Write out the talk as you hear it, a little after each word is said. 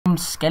Some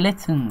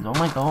skeletons. Oh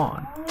my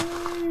god.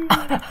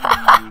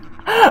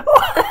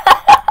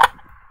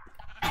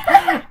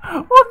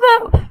 What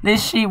the?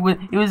 This sheep was.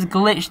 It was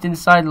glitched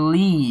inside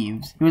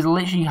leaves. He was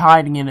literally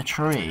hiding in a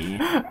tree.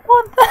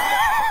 What the?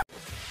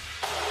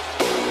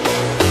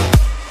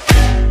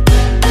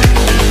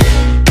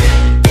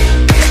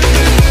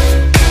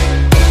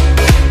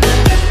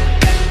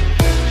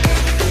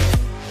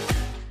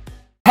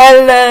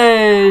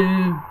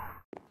 Hello!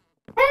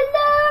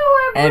 Hello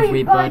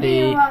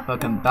everybody!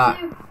 Welcome back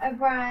to a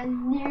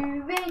brand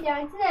new video,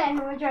 and today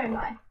we're joined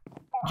by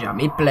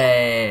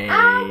JammiePlays.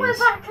 And we're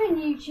back on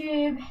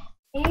YouTube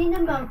in a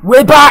month.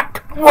 We're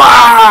back!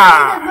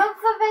 Wow! In a month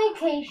of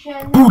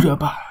vacation. Buddha.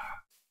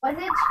 Was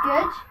it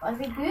good? Was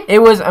it good? It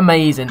was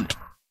amazing.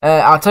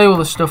 I'll tell you all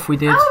the stuff we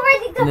did I'm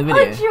ready to in the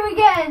video. punch you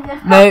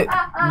again! No,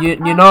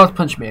 you're not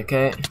punch me,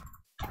 okay?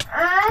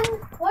 And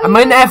what I'm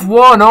in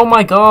F1, oh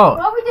my god!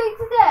 What are we doing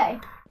today?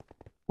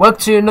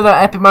 Welcome to another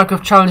epic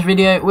MonkeyCraft challenge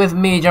video with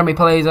me,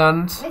 JammiePlays,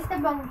 and Mr.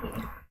 Monkey.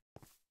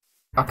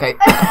 okay.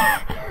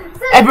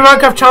 So Epic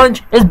MonkeyCraft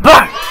challenge is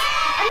back!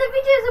 And the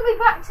videos will be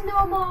back to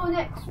normal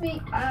next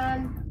week.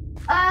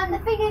 And the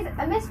thing is,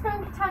 a Miss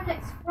Monkey Time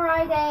next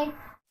Friday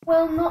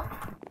will not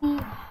be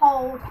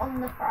held on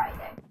the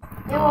Friday.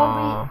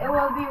 It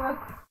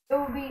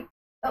will be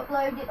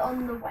uploaded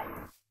on the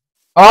Wednesday.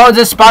 Oh,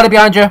 there's a spider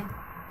behind you.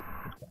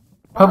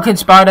 Pumpkin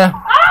spider.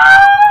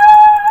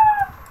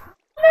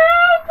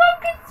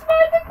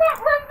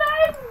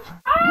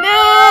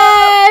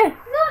 No!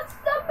 Not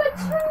number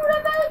 2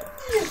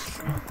 revenge!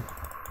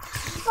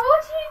 So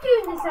what are you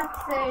doing this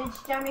episode,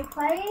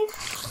 JammiePlays?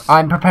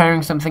 I'm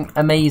preparing something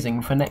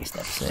amazing for next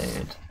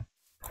episode.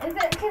 Is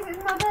it because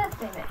it's my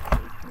birthday next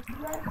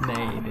week?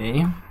 Maybe.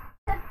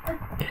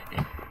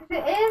 If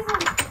it is,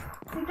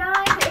 so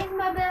guys, it is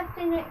my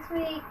birthday next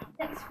week,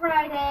 next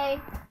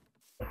Friday.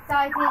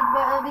 Excited,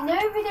 but there'll be no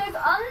videos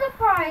on the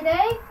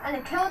Friday, and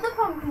it killed the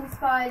pumpkin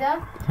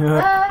spider.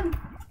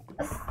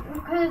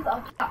 Because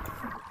of that.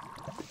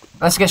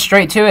 Let's get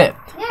straight to it.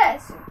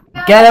 Yes.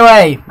 Get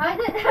away. I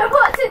don't know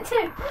what to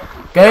do.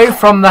 Go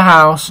from the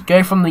house.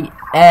 Go from the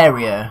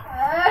area.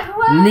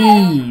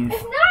 Leave.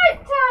 It's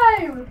night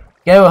time.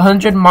 Go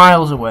 100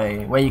 miles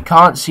away where you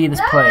can't see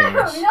this place. No,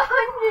 not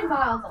 100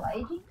 miles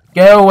away.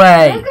 Go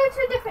away. We'll go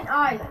to a different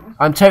island.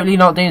 I'm totally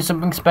not doing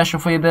something special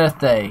for your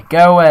birthday.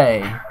 Go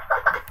away.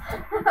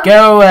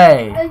 Go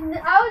away. And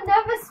I'll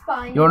never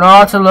spy you. You're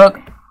not to look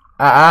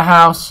at our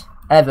house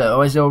ever,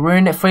 or it'll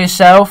ruin it for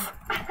yourself,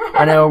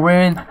 and it'll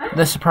ruin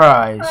the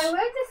surprise. Right, we're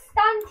going to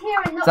stand here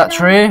and knock Is that down,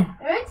 true?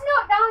 We're going to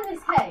knock down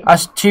this hay.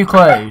 That's too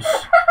close.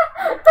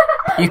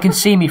 You can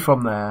see me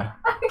from there.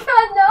 I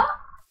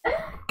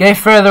cannot. Go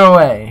further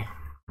away.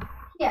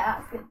 Yeah,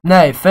 that's good.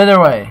 No, further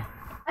away.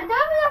 I don't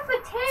have enough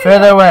material.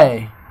 Further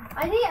away.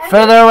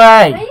 Further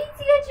I away. need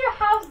to go to your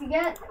house to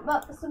get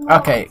some more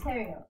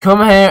material. Come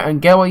here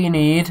and get what you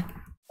need.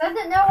 I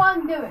don't know what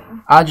I'm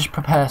doing. I'll just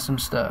prepare some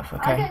stuff,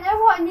 okay? I don't know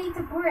what I need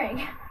to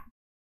bring.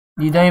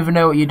 You don't even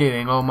know what you're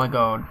doing, oh my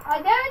god.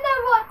 I don't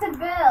know what to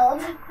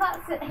build.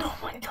 That's it. Oh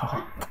my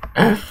god.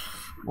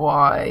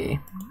 Why?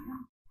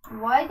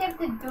 Why do you have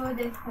to do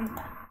this and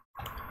that?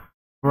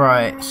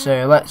 Right,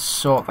 so let's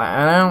sort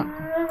that out.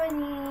 I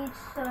need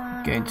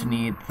some... Going to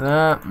need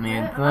that,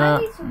 need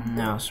that.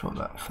 Now swap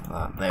that for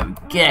that. There we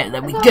go,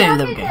 there we So go,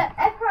 there we go.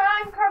 the Epic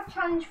MonkeyCraft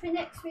challenge for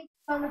next week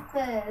on a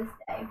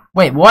Thursday.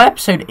 Wait, what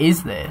episode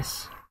is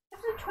this?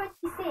 Episode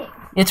 26.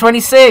 Yeah,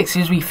 26,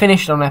 because we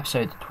finished on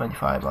episode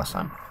 25 last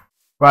time.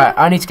 Right,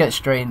 I need to get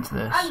straight into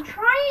this. I'm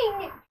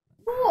trying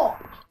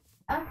what?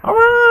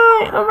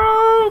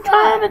 Alright,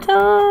 kind of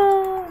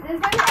time. There's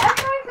going to be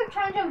Epic MonkeyCraft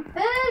challenge on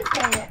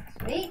Thursday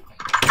next week.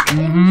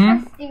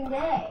 Interesting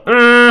day.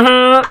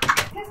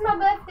 This is my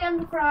birthday on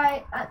the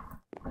Friday,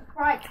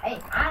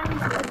 and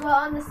as well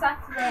on the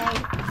Saturday.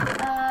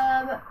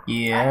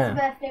 Yeah. That's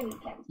birthday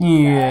weekend.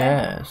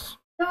 Yes. So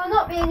there will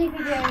not be any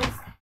videos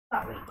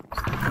that week.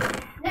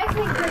 Next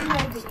week there will be no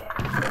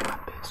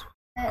videos.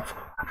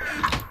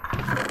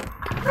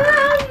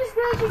 I'm just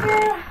going to go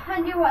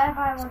and do whatever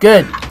I want.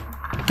 Good.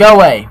 Go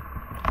away.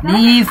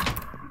 Leave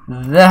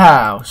the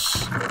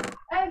house.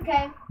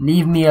 Okay.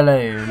 Leave me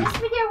alone. This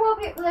video will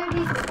be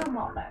uploaded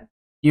tomorrow.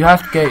 You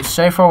have to go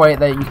so far away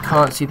that you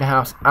can't see the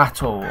house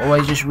at all.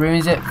 Otherwise, it just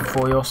ruins it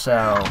for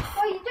yourself.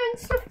 Well, you're doing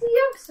stuff to the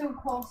obstacle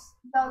course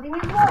building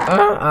as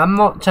well. I'm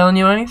not telling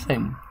you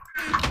anything.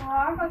 Oh,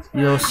 I've got to go.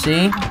 You'll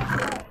see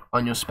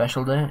on your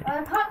special day.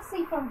 I can't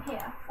see from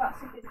here. So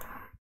that's a good.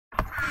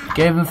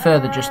 Go even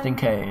further just in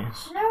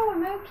case. No,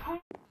 I'm okay.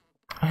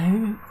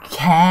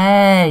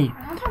 Okay. I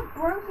have a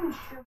broken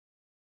shoe.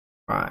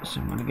 Right,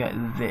 so I'm gonna get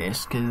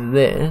this, because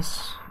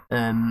this,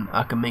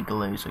 I can make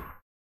loads of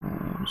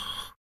cool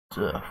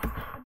stuff.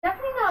 I'm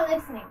definitely not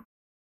listening.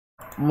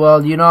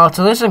 Well, you know how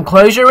to listen.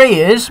 Close your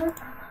ears.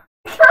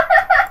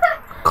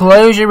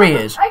 Close your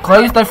ears.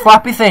 Close the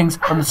flappy things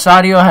on the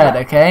side of your head,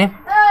 okay?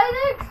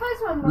 I don't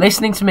close my mouth.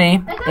 Listening to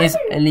me is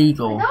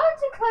illegal. I don't want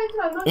to close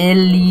my monkey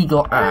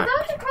Illegal I act. don't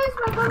want to close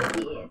my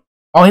monkey ears.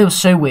 Oh, it was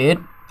so weird.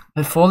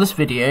 Before this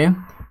video,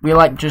 we were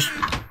like just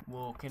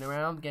walking walking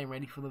around, getting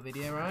ready for the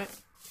video, right?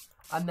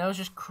 And there was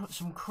just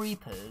some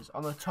creepers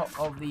on the top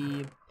of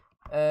the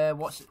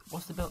what's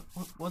the build?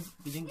 What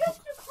we didn't.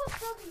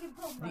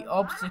 The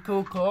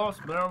obstacle course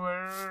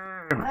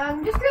building.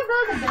 I'm just gonna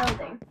build a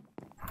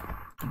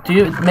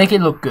building. Make it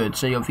look good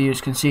so your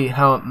viewers can see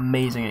how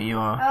amazing you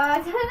are. I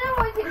don't know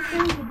what it's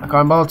going to do. I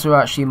can't bother to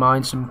actually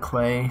mine some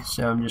clay,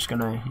 so I'm just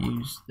gonna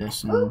use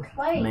this and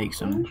make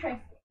some.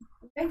 Interesting.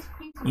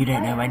 You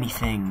don't know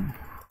anything.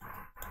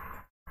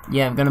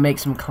 Yeah, I'm gonna make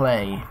some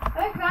clay.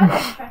 Okay,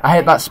 I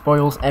hope that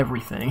spoils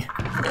everything.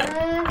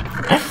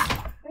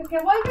 Okay,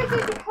 what are you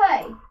going to do to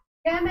clay?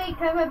 You're going to make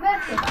a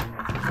birthday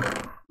banner.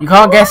 You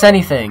can't guess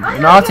anything. You're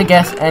not allowed to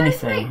guess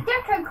anything.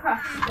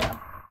 MonkeyCraft stuff.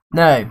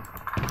 No,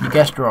 you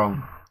guessed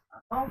wrong.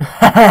 Oh.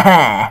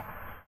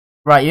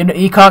 Right,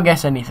 you can't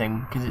guess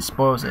anything because it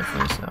spoils it for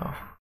yourself.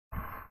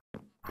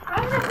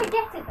 How did I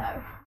forget it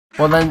though?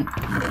 Well then,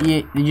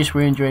 you just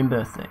ruined your own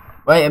birthday.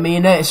 Wait, I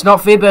mean, it's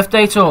not for your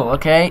birthday at all,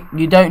 okay?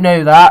 You don't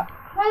know that.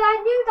 Well,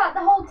 I knew that the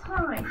whole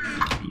time.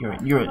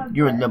 You're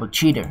a little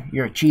cheater.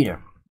 You're a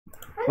cheater.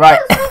 I Right.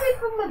 It's coming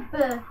from my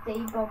birthday,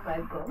 Bobo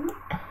Gum.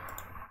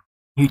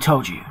 Who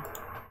told you?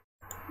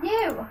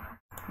 You.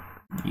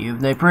 You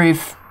have no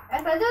proof.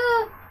 Yes, I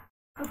do.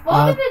 Before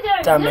Oh, the video,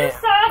 damn you it.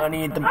 said, I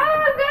need the... I'm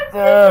going to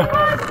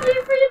ask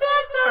you for your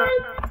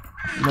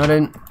birthday. Not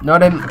in.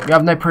 You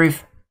have no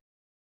proof.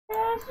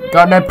 Yes, you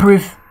Got no do.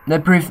 proof. No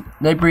proof.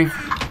 No proof.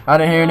 I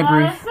don't hear any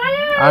proof. Yes, I do.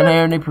 I don't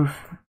hear any proof.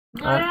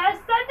 Yes, I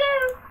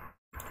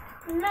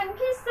do.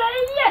 Monkey say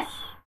yes.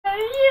 So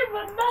you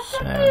would not So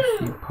do.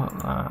 if you put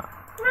that...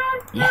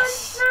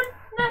 Yes.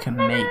 You can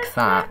make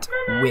that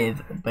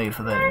with both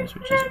of those,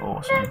 which is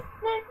awesome.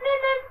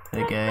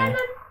 There you go.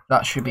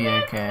 That should be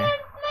okay.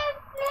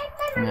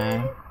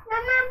 No.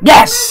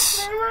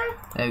 Yes!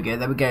 There we go,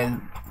 there we go.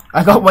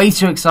 I got way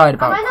too excited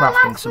about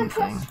crafting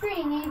something.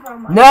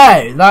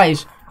 No, that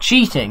is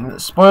cheating.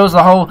 That spoils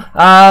the whole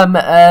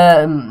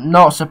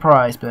not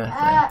surprise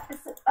birthday.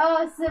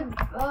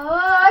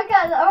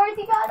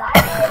 Already got an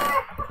idea.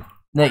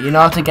 No, you're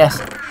not to guess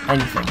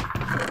anything.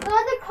 So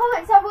in the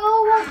comments I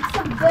will want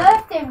some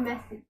birthday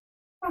message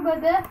for my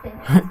birthday.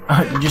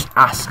 You're just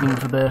asking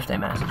for birthday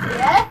messages.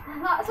 Yeah,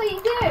 that's what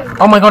you do.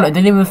 Oh my god, I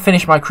didn't even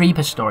finish my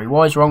creeper story.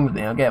 What is wrong with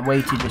me? I get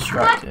way too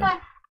distracted. Yeah,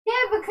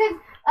 because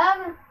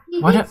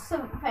you Why did don't-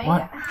 something.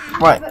 what?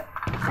 Right. But,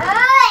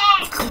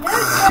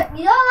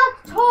 you don't have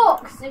to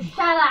talk, so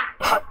shut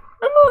up.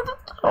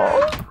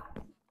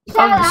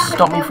 Shut up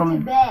Stop and me go from...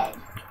 to bed.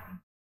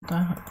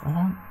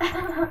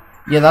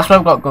 Yeah, that's why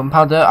I've got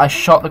gunpowder. I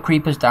shot the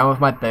creepers down with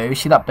my bow.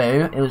 See that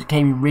bow? It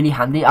came really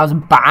handy. I was a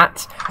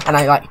bat, and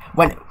I like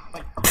went.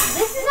 This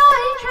is not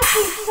an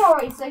interesting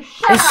story, so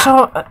shut It's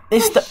up. so.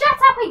 It's So the. shut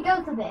up and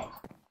go to bed.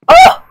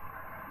 Oh!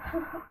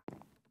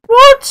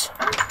 What?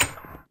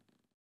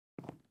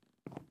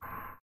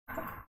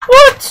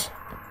 What?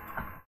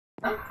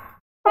 I'm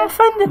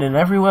offended in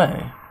every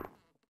way.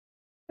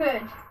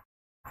 Good.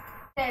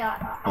 Stay like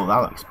that. Oh,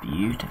 that looks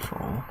beautiful.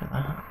 Look at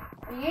that.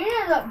 You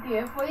don't look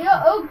beautiful, you're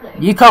ugly.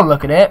 You can't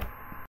look at it.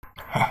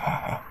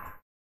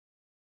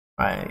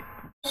 Right.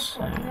 Guess So,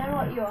 what? You know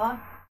what you are?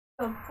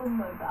 You're a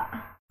bumbo bat.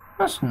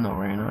 that's not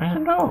very nice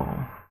at all.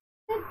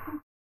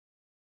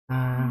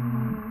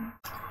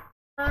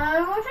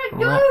 What should I do?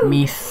 Let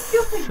me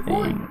Stupid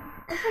boy. think.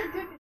 What should I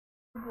do?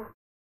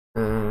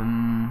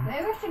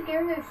 Maybe I should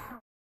give this some.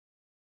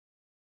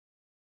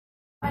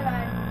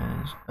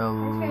 There's a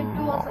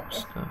lot of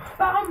stuff.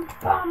 Bam,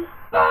 bam,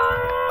 bam.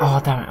 Oh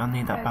damn it! I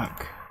need that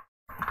back.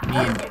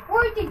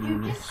 What did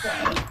you just say?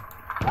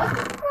 What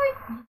word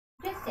did you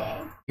just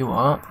say? You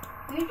what?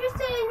 You just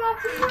said a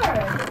naughty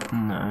word.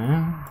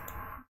 No.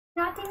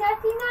 Naughty,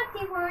 naughty,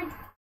 naughty word.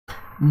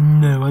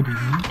 No, I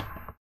didn't.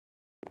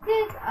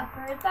 This, I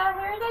heard, I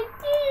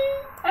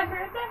did. I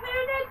heard, I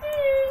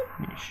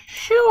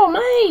Sure,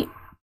 mate.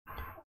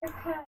 did.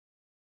 Okay.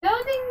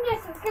 Building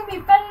this is gonna be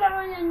better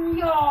than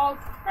yours.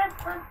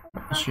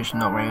 It's just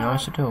not very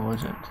nice at all,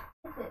 is it?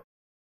 Is it?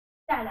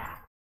 Shut up.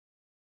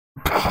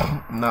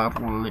 No,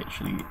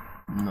 literally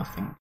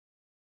nothing.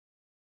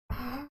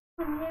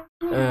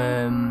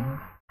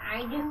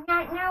 I do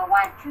not know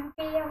what to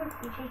feel. Put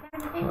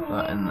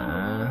that in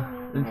there.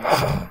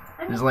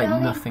 There's like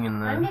nothing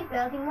in I'm there. just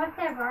building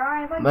whatever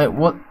I want. Wait,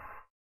 what?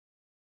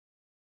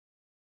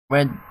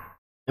 Red.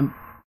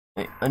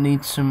 I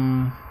need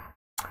some.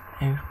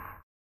 Oh.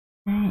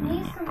 I Hey.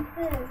 need some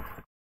food.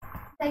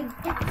 They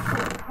get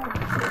some food.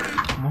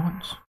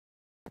 What?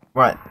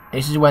 Right.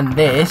 This is when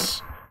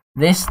this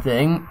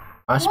thing.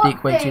 I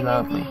speak way too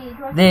loudly.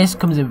 This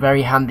comes in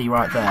very handy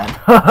right there.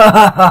 I'm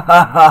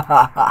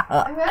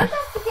going to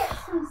have to get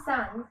some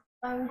sand.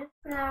 I'm just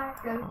gonna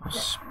go.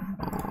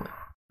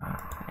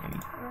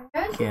 I'm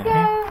going to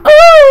go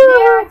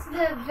nearer to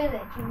the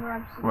village and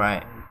grab some.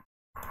 Right.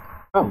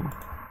 Oh.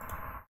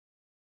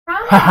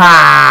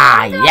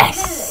 Haha!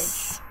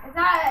 Yes. Is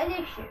that an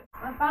issue?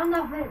 I found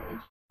our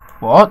village.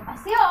 What? I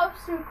see an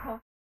obstacle.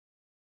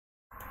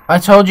 I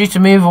told you to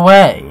move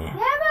away. Yeah,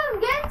 but I'm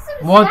getting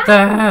some What sand.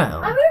 the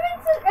hell? I'm getting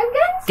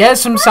Get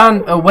some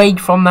sand away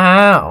from the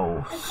I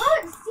house.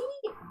 can't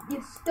see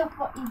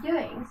what you're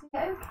doing, so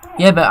you're okay.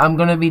 Yeah, but I'm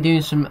gonna be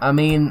doing some. I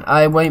mean,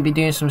 I won't be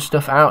doing some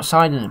stuff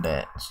outside in a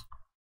bit.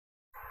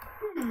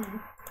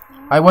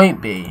 I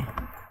won't be.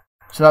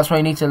 So that's why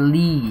you need to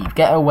leave.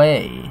 Get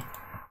away.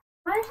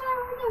 Why should I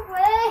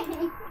run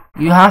away?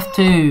 You have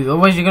to,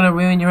 otherwise you're gonna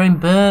ruin your own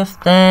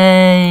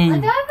birthday. I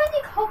don't have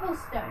any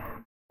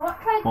cobblestone. What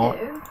can I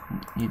do?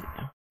 You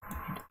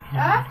I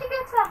have to go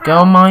to the house.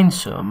 go and mine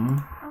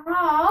some.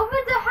 Oh,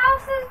 but the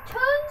house has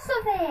tons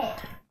of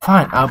it.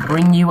 Fine, I'll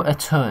bring you a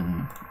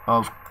ton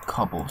of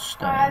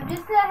cobblestone. I'm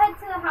just gonna head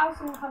to the house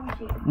and come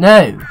to you.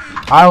 No,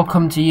 I'll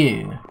come to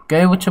you.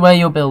 Go to where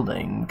you're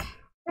building.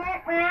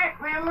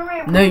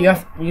 No,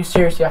 you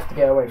seriously have to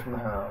get away from the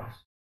house.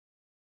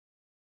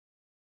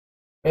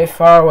 Go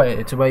far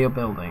away to where you're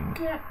building.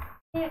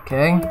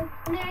 Okay?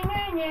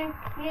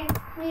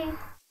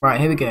 Right,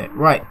 here we go.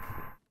 Right.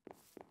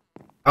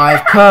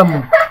 I've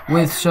come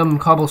with some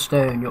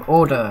cobblestone. Your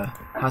order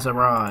has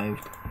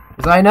arrived.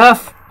 Is that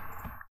enough?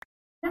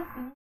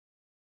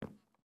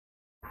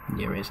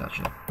 Yeah, it is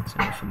actually. It's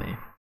enough for me.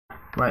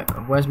 Right,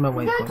 where's my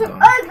waypoint It's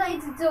gone? ugly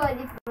to do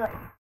anything.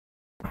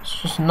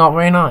 It's just not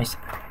very nice.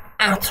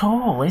 At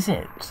all, is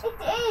it? It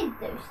is,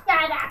 though.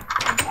 Shut up.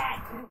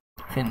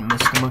 I think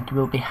Mr. Monkey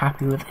will be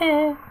happy with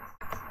it.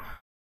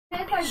 If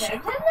I go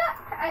to that,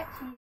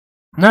 actually.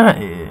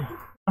 No,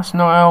 that's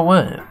not how it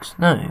works.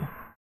 No.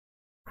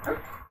 How come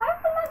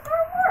that's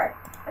how it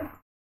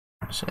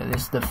works? So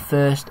this is the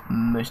first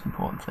most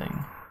important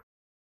thing.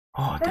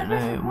 Oh, I don't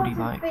know. Would he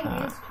like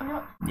that?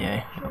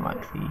 Yeah, I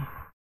like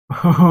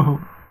the.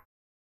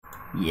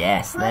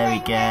 Yes, there we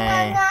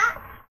go.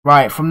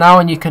 Right, from now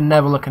on you can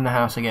never look in the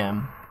house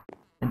again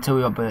until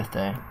your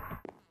birthday.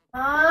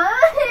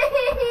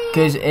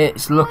 Because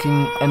it's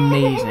looking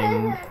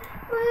amazing.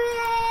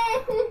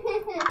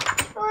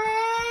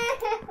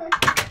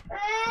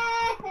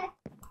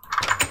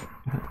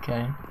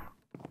 Okay.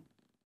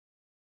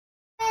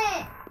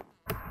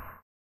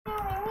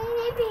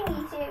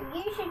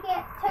 You should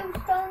get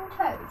toast on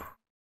toast.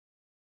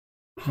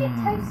 You should get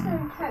toast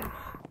on toast.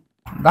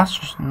 That's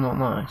just not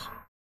nice.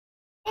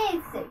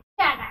 It's a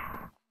shut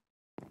up.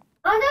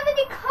 I'll never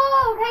do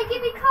coal. Can you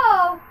give me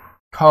coal?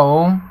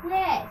 Coal?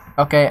 Yes.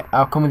 Okay,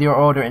 I'll come with your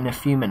order in a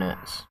few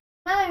minutes.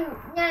 No,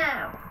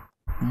 now.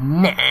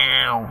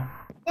 Now!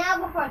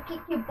 Now before I kick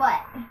your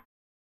butt.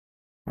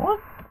 What?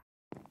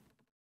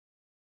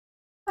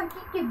 Before I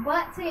kick your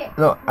butt to it.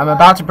 Look, I'm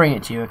about to bring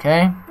it to you,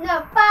 okay?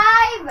 No,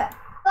 5,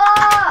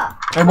 4.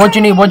 Hey, what do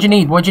you need? What do you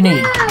need? What do you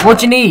need? What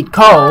do you need?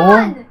 Coal?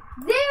 1, 0.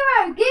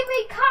 Give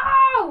me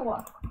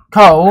coal.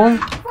 Coal?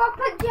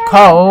 Proper jam.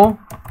 Coal?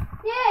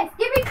 Yes,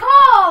 give me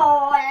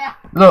coal.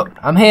 Look,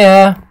 I'm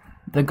here.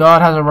 The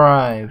guard has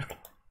arrived.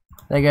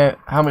 There you go.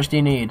 How much do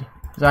you need?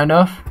 Is that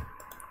enough?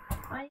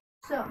 I need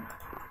some.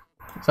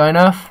 Is that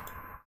enough?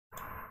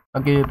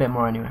 I'll give you a bit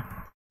more anyway.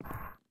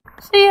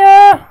 See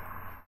ya!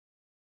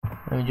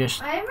 Let me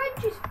just... My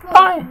inventory's full.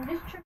 Bye. I'm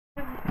just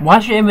tripping.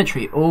 Why's your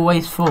inventory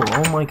always full?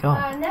 Oh my god.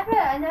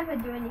 I never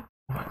do anything.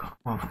 Oh my god,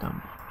 what have I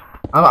done?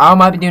 I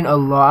might be doing a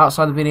lot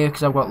outside the video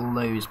because I've got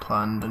loads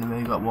planned and I've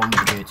only got one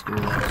video to do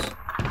this.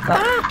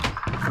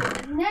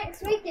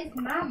 Next week is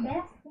my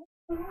best.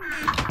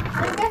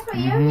 And guess what?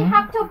 You only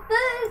have till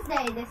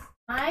Thursday this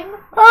time.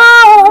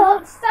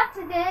 Not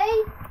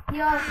Saturday.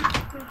 Your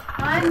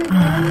time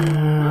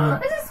again.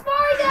 There's a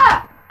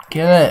spider!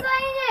 Kill it.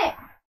 Slaying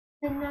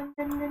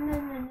it!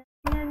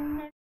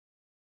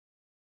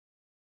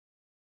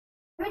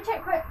 Let me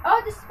check where.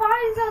 Oh, the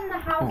spider's on the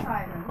house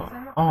island. So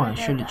I'm not Oh, I gonna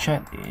go should have there.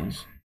 checked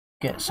these.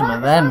 Get some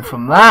of them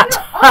from that.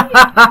 On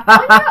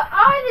your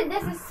island,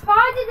 there's a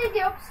spider in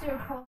the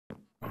obstacle.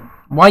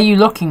 Why are you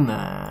looking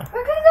there?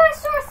 Because I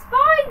saw a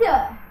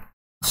spider.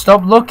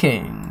 Stop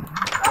looking.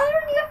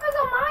 I only got this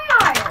on my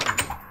island.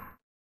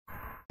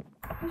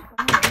 Just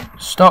wondering.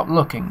 Stop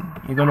looking.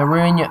 You're gonna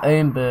ruin your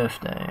own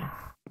birthday.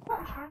 I'm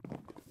not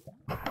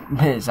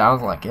trying. It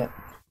sounds like it.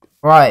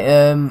 Right,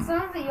 Sounds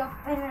like you're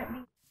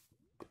finna.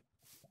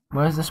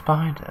 where's the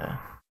spider?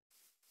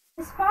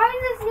 The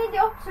spider's near the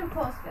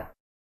obstacle.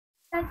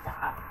 Said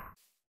that.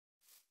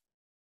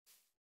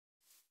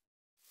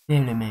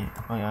 Dearly me.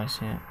 Oh yeah, I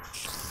see it.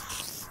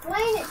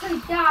 Playing it till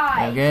he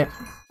dies. There we go.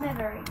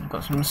 Smithereens.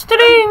 Got some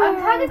string! I'm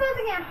kind of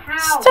building a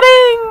house. String!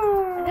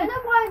 I don't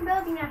know why I'm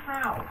building a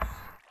house.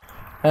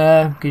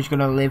 Because you're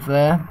gonna live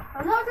there.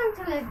 I'm not going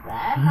to live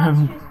there. That's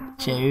I'm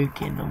just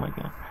joking, oh my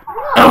god.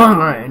 I'm not.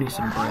 Right, I need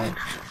some bread.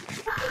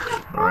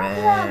 Bread.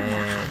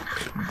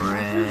 Your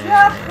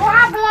Bread.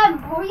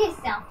 problem. Pull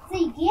yourself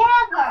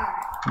together.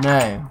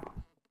 No.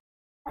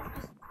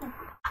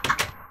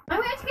 I'm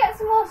going to get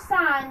some more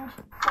sand.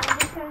 So I'm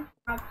just going to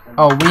grab some.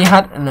 Oh, we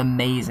had an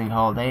amazing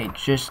holiday.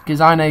 Just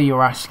because I know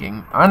you're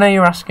asking. I know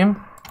you're asking.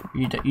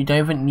 You don't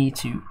even need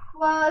to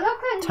Well, look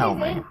at tell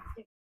his me.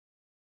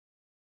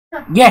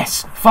 Insta-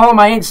 Yes, follow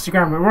my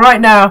Instagram right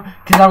now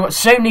because I've got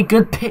so many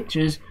good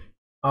pictures.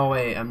 Oh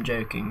wait, I'm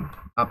joking.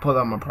 I'll put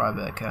that on my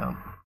private account.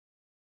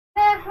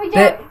 We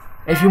But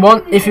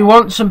don't. if you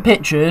want some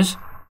pictures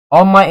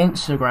on my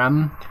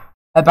Instagram,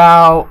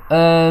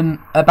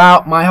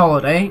 about my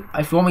holiday.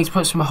 If you want me to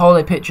put some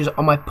holiday pictures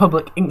on my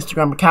public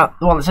Instagram account,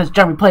 the one that says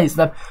JammiePlays,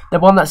 the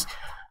one that's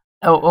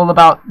all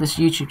about this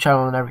YouTube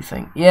channel and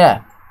everything,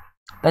 yeah,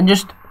 then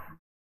just,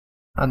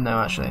 I don't know,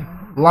 actually,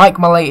 like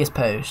my latest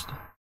post.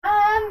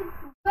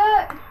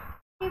 But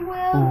we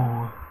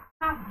will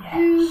have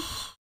to.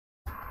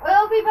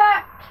 We'll be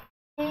back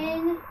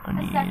in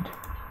a second.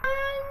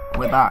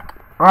 We're back.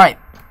 Right.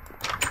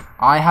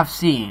 I have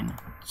seen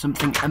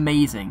something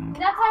amazing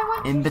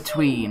in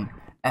between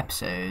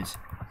episodes,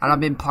 and I've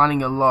been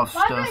planning a lot of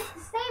stuff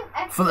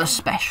for the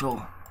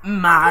special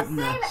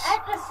madness. The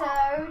same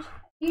episode,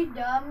 you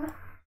dumb.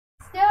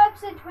 Still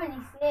episode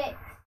 26.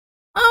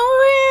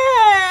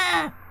 Oh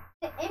yeah.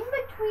 The in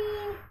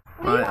between.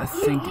 Right, I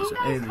think it's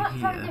over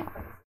here.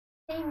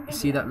 You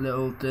see that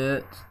little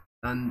dirt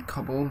and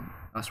cobble?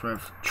 That's where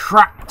I've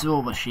trapped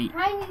all the sheep.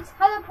 I need to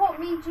teleport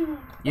me to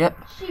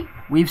sheep.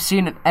 We've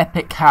seen an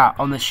epic hat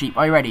on the sheep.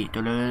 Are you ready? You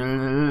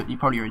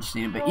probably already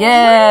seen it, but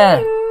yeah!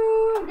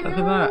 Look at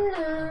that.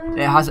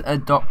 It has a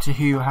Doctor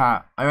Who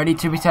hat. Are you ready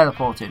to be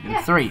teleported?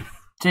 In 3,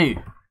 2,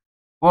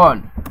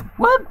 1.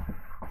 What?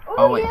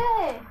 Oh wait.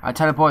 Yeah. I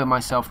teleported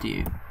myself to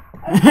you.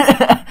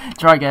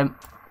 Try again.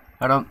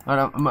 Hold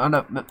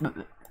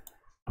on.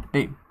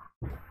 Boom.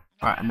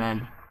 Right, and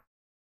then...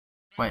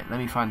 Wait, let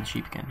me find the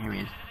sheep again. Here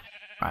he is.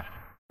 Right.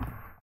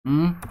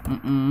 Boom!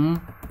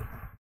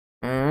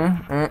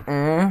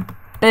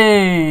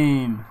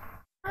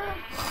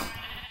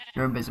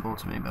 You're invisible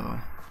to me, by the way.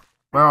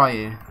 Where are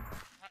you?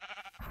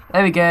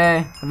 There we go.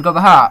 Have you got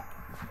the hat?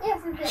 Yes,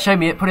 I did. Show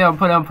me it. Put it on.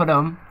 Okay.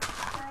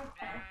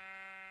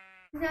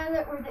 Now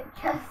look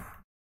ridiculous.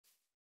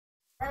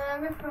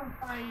 I'm just gonna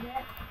find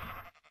it.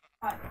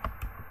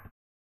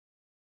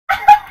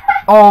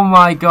 Oh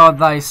my god,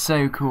 that is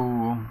so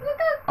cool.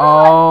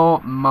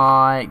 Oh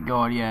my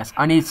god, yes.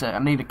 I need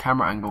a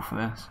camera angle for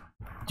this.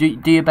 Do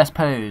your best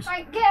pose.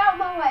 Right, get out of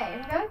my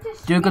way. I'm going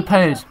to do a good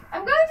pose.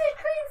 I'm going to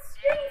screen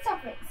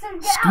stop it. So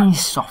get screen out.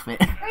 Stop it.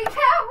 Wait, get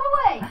out of my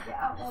way. Get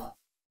out of my way.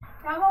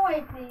 Get out of my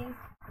way, please.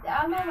 Get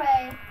out of my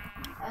way.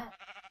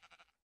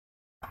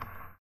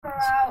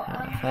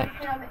 Perfect.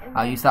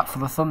 I'll use that for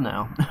the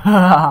thumbnail.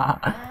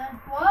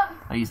 What?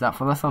 I'll use that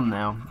for the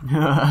thumbnail.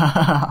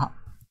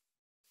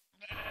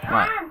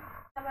 Right.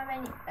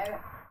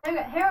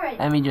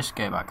 Let me just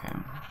go back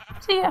home.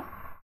 See ya.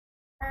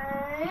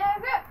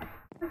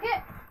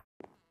 Okay.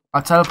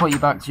 I'll teleport you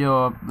back to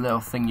your little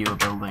thing you were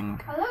building.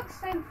 I look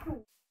so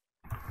cool.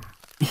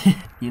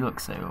 You look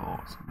so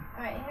awesome.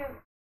 Alright, here.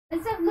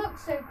 It said look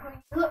so cool.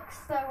 You look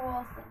so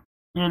awesome.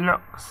 You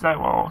look so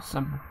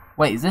awesome.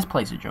 Wait, is this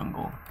place a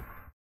jungle?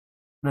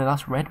 No,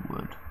 that's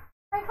redwood.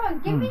 Right, come on,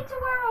 give me to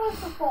where I was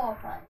before,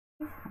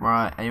 please.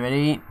 Right, are you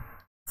ready?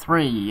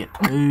 3,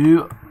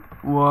 2,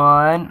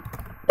 1.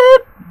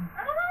 Boop.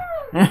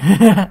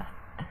 There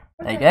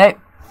you go.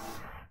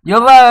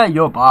 You're there,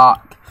 you're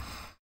back.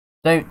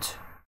 Don't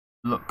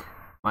look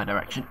my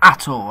direction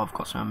at all. I've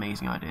got some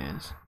amazing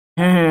ideas.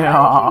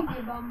 Yeah.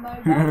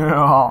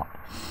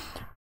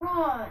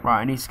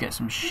 Right, I need to get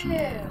some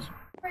shears.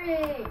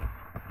 3,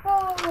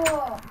 4,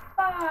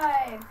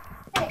 5,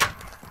 6,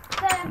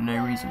 7. For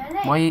no reason.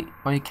 Why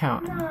are you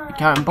counting? You're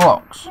counting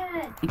blocks.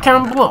 You're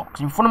counting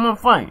blocks in front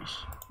of my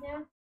face.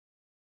 Yeah.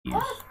 Yes.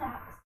 What's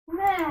that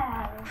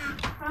smell?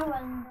 I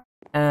wonder.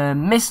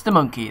 Mr.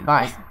 Monkey,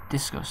 that is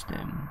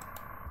disgusting.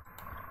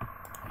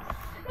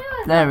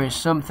 There is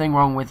something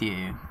wrong with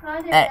you.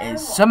 There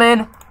is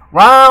something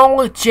wrong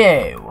with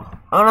you.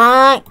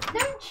 Alright?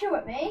 Don't chew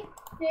at me.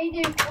 They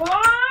do.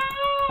 What?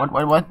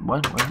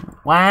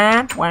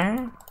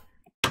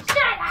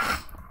 Shut up!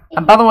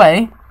 And by the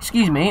way,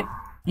 excuse me,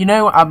 you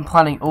know I'm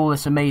planning all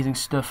this amazing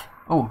stuff.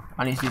 Oh,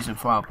 I need to do some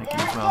flower picking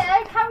as well.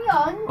 Yeah, carry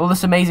on. All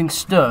this amazing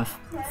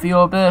stuff for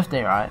your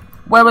birthday, right?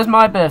 Where was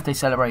my birthday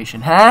celebration,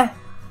 huh?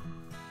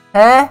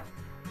 Huh?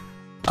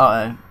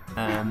 Uh-oh.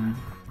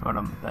 Hold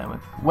on, bear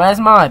with. Where's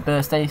my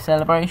birthday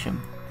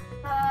celebration?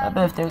 My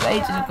birthday was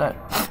ages ago.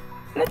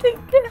 I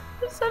didn't get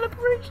a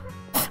celebration.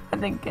 I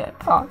didn't get a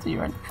party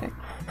or anything.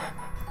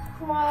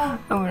 Well, I'm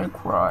gonna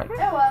cry.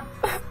 Oh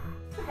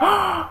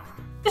well.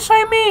 You're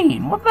so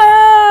mean. What the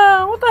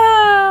hell? What the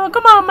hell?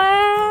 Come on,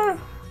 man.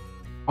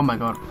 Oh my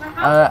god.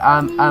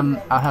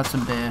 I had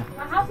some beer.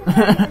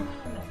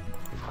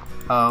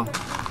 Oh.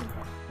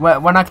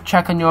 When I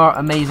check on your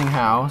amazing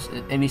house,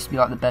 it needs to be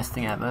like the best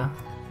thing ever.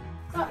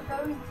 It's not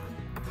going to.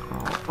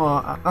 Oh,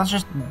 well, that's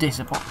just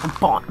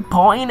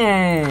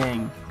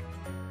disappointing.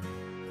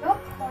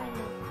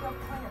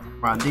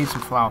 Right, I'm doing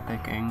some flower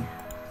picking.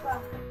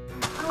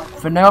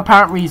 For no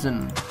apparent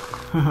reason.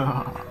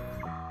 I'm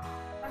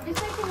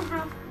just making a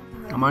house.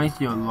 I might need to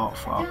do a lot of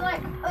flower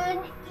picking. Like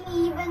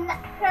uneven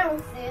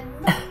houses.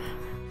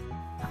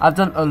 I've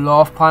done a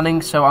lot of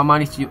planning, so I might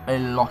need to do a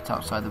lot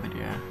outside the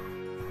video.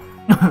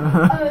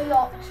 A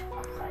lot.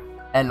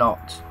 A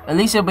lot. At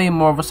least it'll be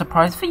more of a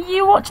surprise for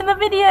you watching the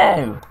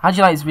video. How'd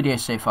you like this video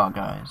so far,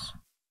 guys?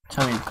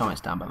 Tell me in the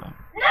comments down below.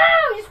 No,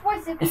 just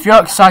voice it. If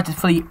you're excited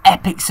for the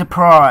epic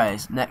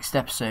surprise next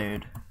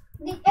episode,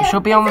 it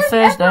should be on the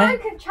Thursday.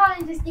 The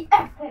challenge is the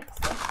epic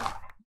surprise.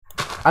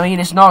 I mean,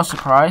 it's not a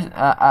surprise.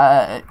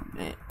 I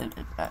heard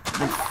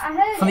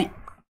it.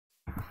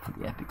 For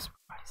the epic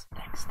surprise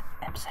next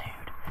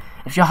episode.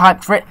 If you're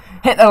hyped for it,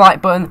 hit the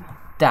like button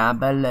down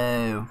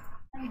below.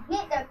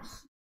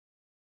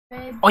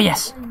 Oh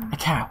yes, a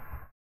cow.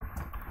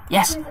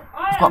 Yes,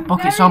 I've got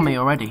buckets on me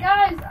already.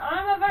 Guys,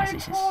 I'm a very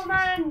poor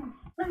man.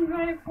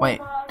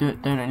 Wait,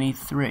 don't I need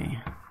 3?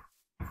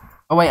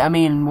 Oh wait, I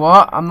mean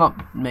what? I'm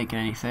not making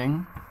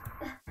anything.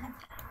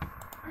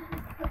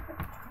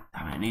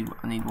 I need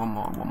one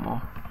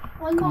more.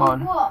 Come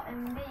on. What?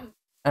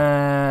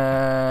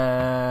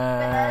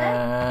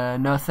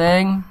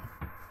 Nothing.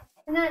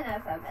 No.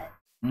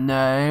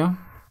 No.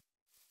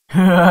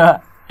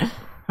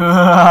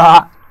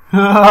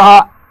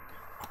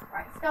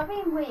 Right, stop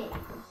being weird.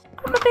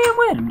 I'm not being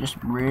weird. I'm just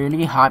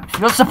really hyped.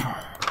 You're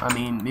surprised. I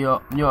mean,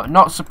 you're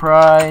not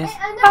surprised.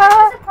 I'm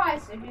not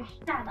surprised, so just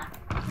shut up.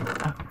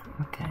 Oh,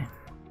 okay.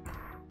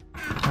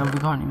 Have we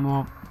got any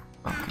more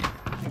buckets?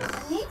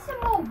 I need some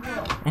more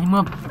wool. Any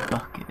more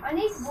buckets? I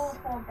need wool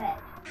for a bed.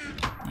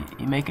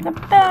 You're making a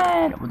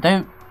bed. Well,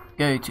 don't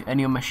go to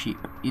any of my sheep.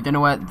 You don't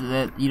know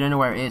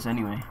where it is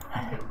anyway.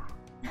 I do.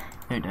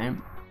 No, you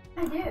don't.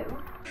 I do.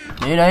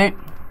 No, you don't.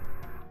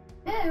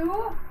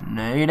 Do?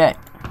 No, you don't.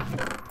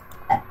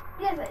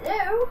 Yes, I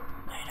do.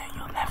 No, you don't.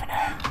 You'll never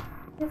know.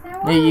 Yes, I No,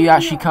 will. you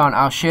actually can't.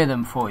 I'll share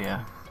them for you.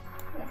 Yes,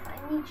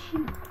 I need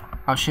sheep.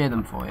 I'll share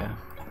them for you.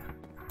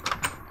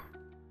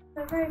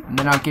 They're very And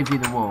then I'll give you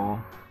the wool.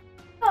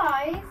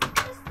 Guys,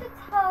 just to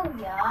tell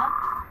ya,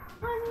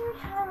 my new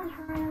challenge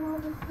ran all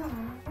the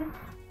time.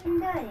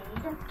 Indeed.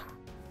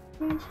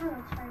 New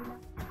challenge ran.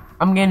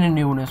 I'm getting a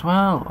new one as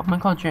well. Oh my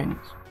god,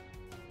 Jinx.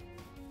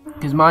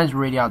 Because mine's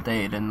really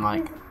outdated and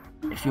like,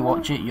 if you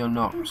watch it, you're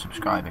not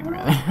subscribing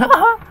really.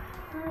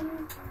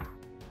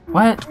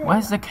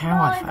 Where's the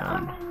cow I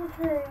found?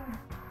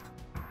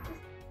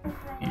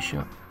 You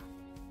sure?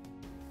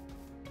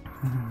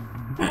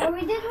 Oh,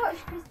 we did watch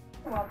Christopher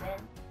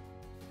Robin.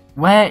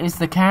 Where is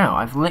the cow?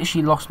 I've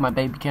literally lost my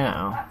baby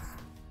cow.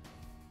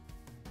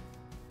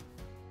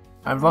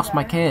 I've lost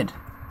my kid.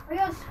 Oh,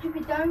 you're a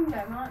stupid dome,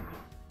 aren't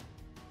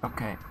you?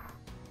 Okay.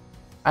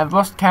 I've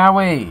lost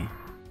Cowie.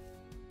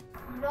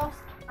 You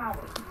lost Cowie.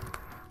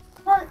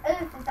 What on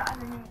earth is that as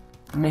a name?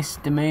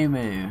 Mr. Moo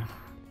Moo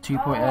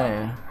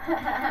 2.0.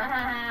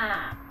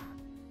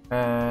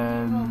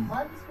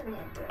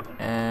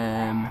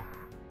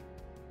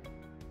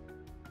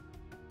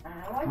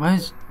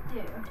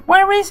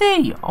 Where is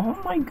he? Oh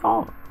my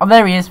god. Oh,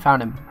 there he is.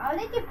 Found him. I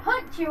need to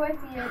punch you if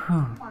you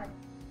find.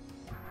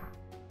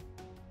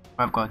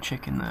 I've got a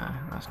chicken there.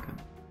 That's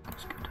good.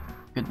 That's good.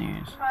 Good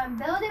news. I'm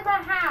building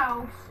my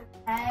house,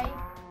 okay?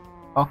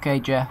 Okay,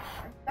 Jeff.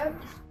 Don't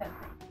disturb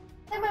me.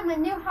 I'm in my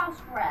new house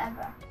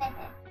forever.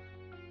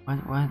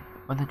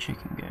 Where'd the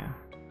chicken go?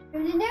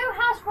 In the new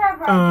house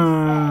forever, I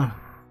just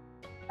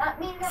said. That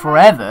means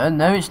Forever?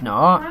 No, it's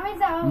not. That means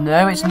that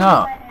No, it's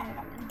not.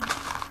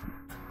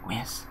 Oh,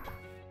 yes.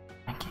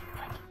 Thank you.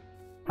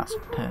 That's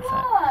perfect.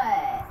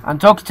 What? I'm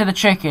talking to the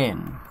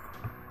chicken.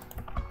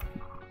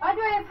 By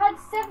the way, I've had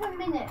 7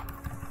 minutes.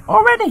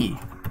 Already?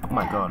 Oh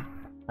my Yeah. god.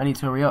 I need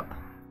to hurry up.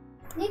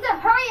 Need to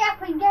hurry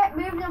up and get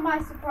moving on my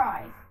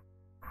surprise.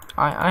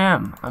 I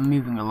am. I'm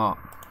moving a lot.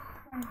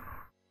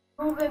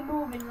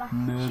 Moving like a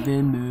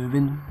chicken.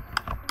 Moving.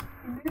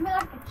 Moving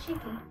like a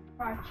chicken.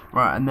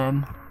 Right, and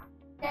then...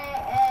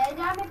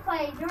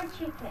 JammiePlays, you're a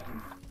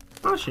chicken.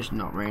 That's just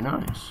not very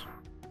nice.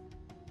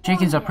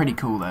 Chickens are pretty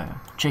cool though.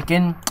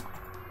 Chicken,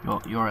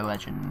 you're a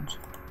legend.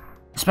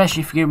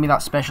 Especially if you give me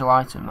that special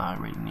item that I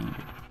really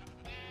needed.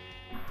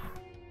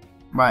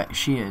 Right,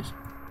 shears.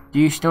 Do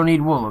you still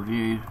need wool, or have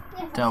you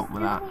dealt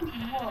with that?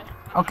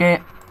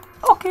 Okay.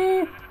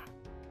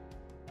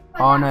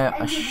 Oh no,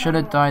 I should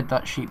have dyed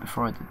that sheep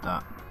before I did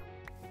that.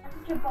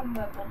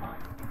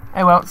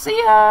 Hey well, see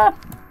ya!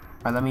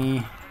 Right, let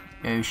me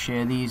go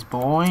share these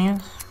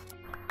boys.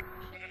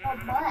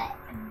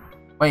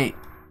 Wait,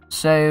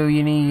 so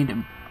you need...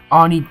 Oh,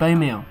 I need bone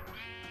meal.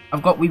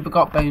 We've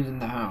got bones in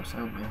the house,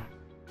 haven't we?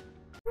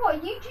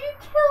 What, you do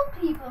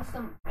kill people or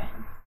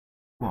something?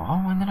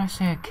 What? When did I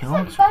say I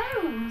killed? It's like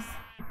bones.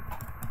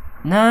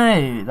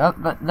 No,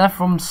 they're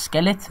from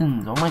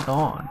skeletons. Oh my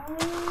god.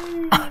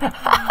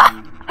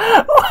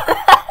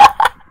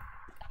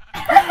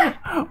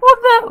 What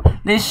the?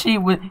 This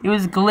sheep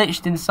was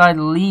glitched inside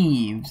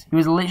leaves. He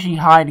was literally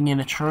hiding in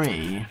a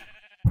tree.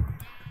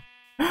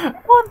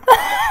 What the?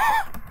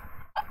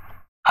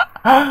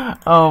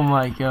 Oh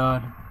my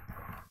god.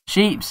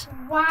 Sheeps.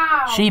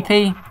 Wow.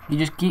 Sheepy, you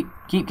just keep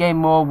getting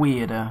more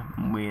weirder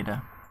and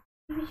weirder.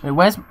 Wait,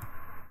 where's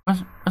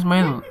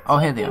my other? Oh,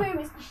 here they are.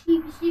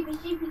 Sheepy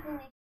in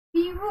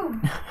the room.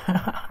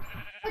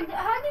 But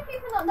how do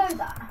people not know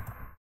that?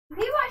 Do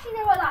people actually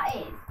know what that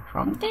is?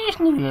 From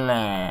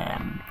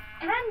Disneyland.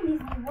 And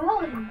Disney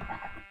World, in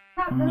fact.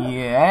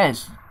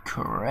 Yes,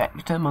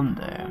 correct,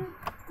 Mundo.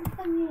 If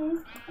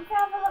you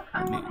have a look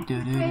on what the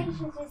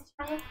creations is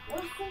channel,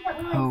 we'll see that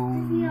we're in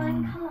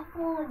Disneyland,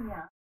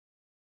 California.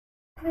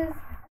 Because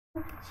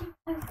she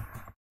posts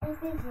this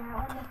video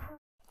on the...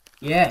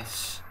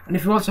 Yes, and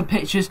if you want some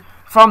pictures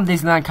from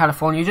Disneyland,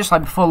 California, just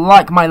like before.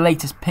 Like my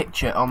latest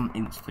picture on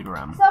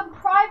Instagram. Some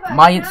private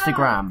My account.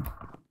 Instagram.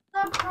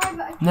 Some private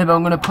account. No, but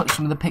I'm gonna put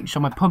some of the pictures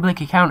on my public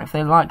account if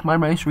they like my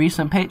most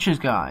recent pictures,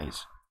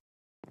 guys.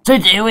 So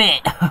do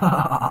it!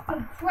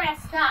 Press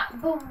that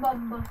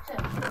bum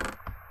button.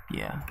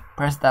 Yeah,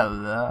 press that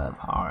love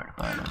heart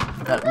button.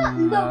 That Not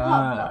love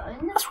heart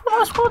button. That's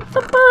what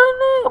the button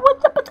is.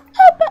 What the button?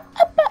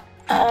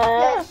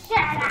 Just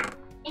shut up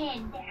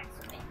and dance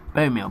with me.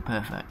 Bone meal,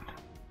 perfect.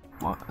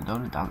 What? I don't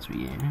want to dance with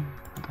you.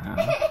 What the hell?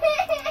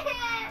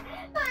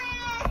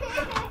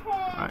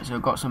 Right, so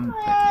I've got some.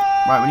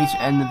 Right, we need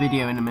to end the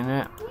video in a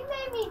minute. You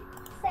made me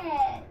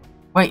sad.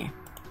 Wait,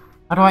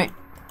 how do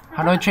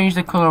I change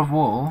the colour of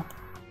wall?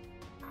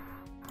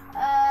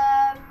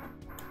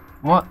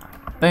 What?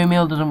 Bone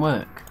meal doesn't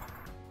work.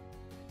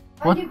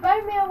 What? Your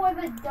bone meal with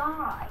a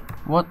dye.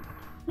 What?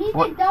 Need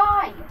What? a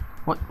dye.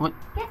 What?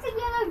 Get a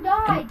yellow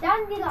dye,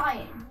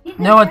 dandelion.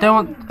 No, I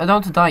don't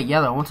want to dye it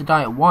yellow. I want to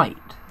dye it white.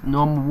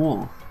 Normal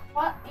wool.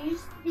 What?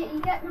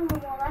 You get normal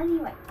wool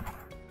anyway.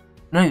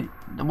 No,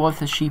 what if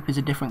the sheep is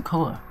a different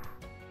colour?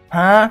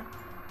 Huh?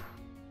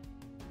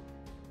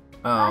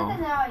 I don't Oh,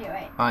 know, you're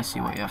right. I see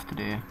what you have to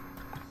do.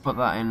 Put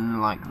that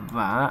in like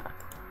that.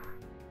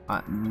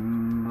 Like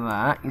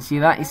that. You see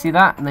that? You see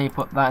that? And then you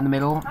put that in the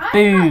middle. I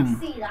Boom! can't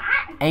see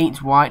that.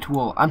 Ain't white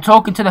wool. I'm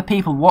talking to the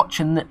people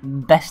watching the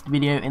best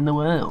video in the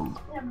world.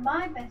 Yeah,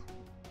 my best.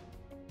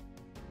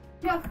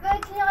 You have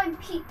 39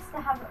 peaks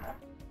to have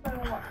a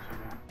watching you.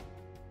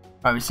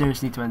 Right, we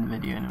seriously need to end the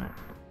video in a minute.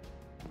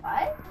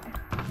 What?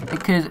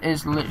 Because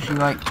it's literally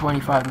like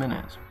 25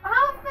 minutes. I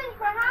haven't finished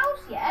my house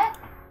yet.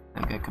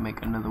 Okay, I can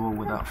make another one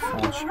with that 4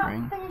 I string.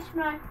 haven't finished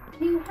my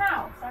new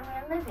house I'm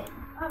going to live in.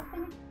 I haven't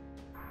finished.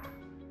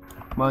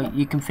 Well,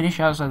 you can finish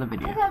outside the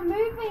video. Because I'm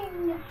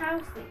moving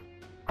houses.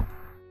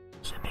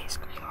 So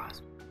basically,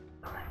 guys,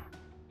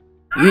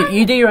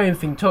 you do your own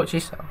thing. Talk to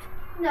yourself.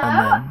 No,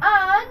 And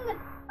then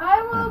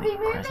I will be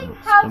moving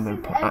houses, I'm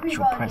going to put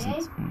actual everybody.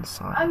 presents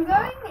inside. I'm of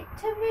that. going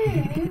to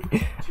move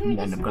to And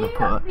then this I'm gonna new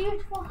put-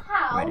 beautiful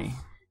house. Ready?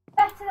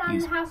 Better than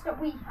Use- the house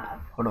that we have.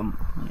 Hold on,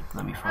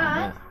 let me find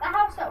And the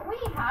house that we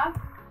have,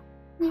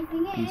 the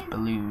thing it. is, These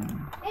balloons.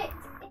 it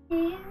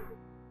is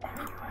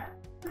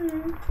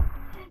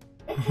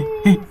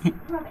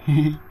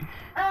rubbish.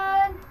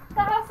 And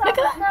the house that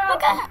now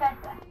is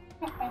better.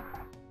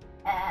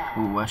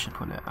 Oh, where should I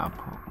put it? I'll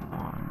put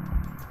one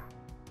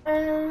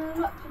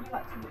What should you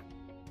like to do?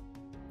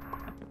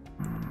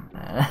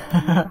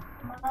 there.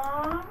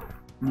 Mom?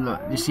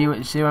 Look, you see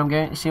where I'm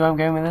going? You see where I'm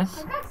going with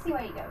this? I can't see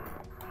where you go.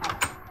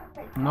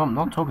 No, I'm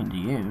not talking to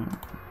you.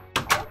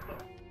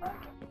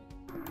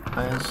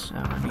 Where's I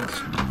need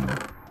some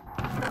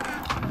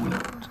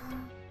wheat.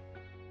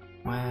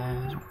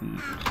 Where's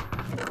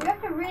wheat? We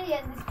have to really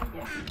end this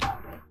video, don't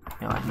we?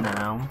 Yeah, like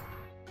now.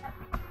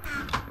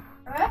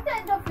 We have to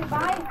end off with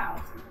my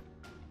house.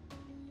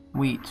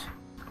 Wheat.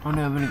 Oh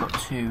no, I've only got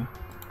 2.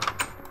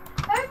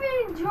 Hope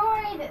you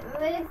enjoyed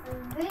this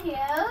video.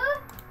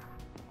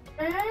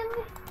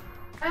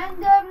 And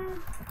yeah,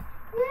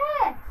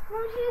 why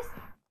don't you just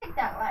hit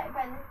that like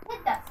button,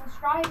 hit that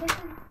subscribe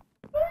button.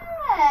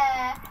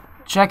 Yeah.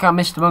 Check out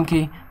Mr.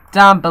 Monkey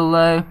down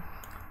below.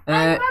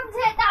 And remember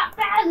to hit that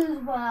bell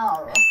as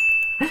well.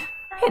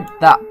 Hit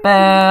that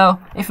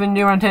bell. If you're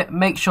new around here,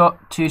 make sure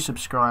to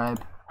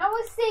subscribe. I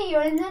will see you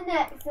in the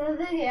next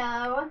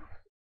video.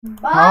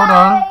 Bye. Hold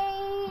on.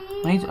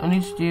 I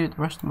need to do the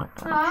rest of my.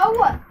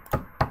 Oh.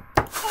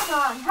 Come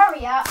on,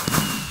 hurry up.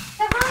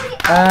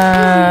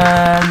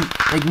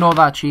 Ignore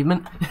that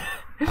achievement.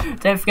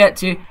 Don't forget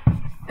to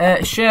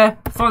share,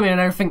 follow me on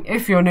everything.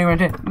 If you're new around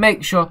here,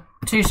 make sure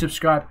to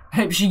subscribe.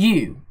 Hope to see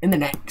you in the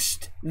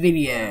next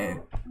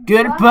video.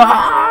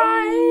 Goodbye.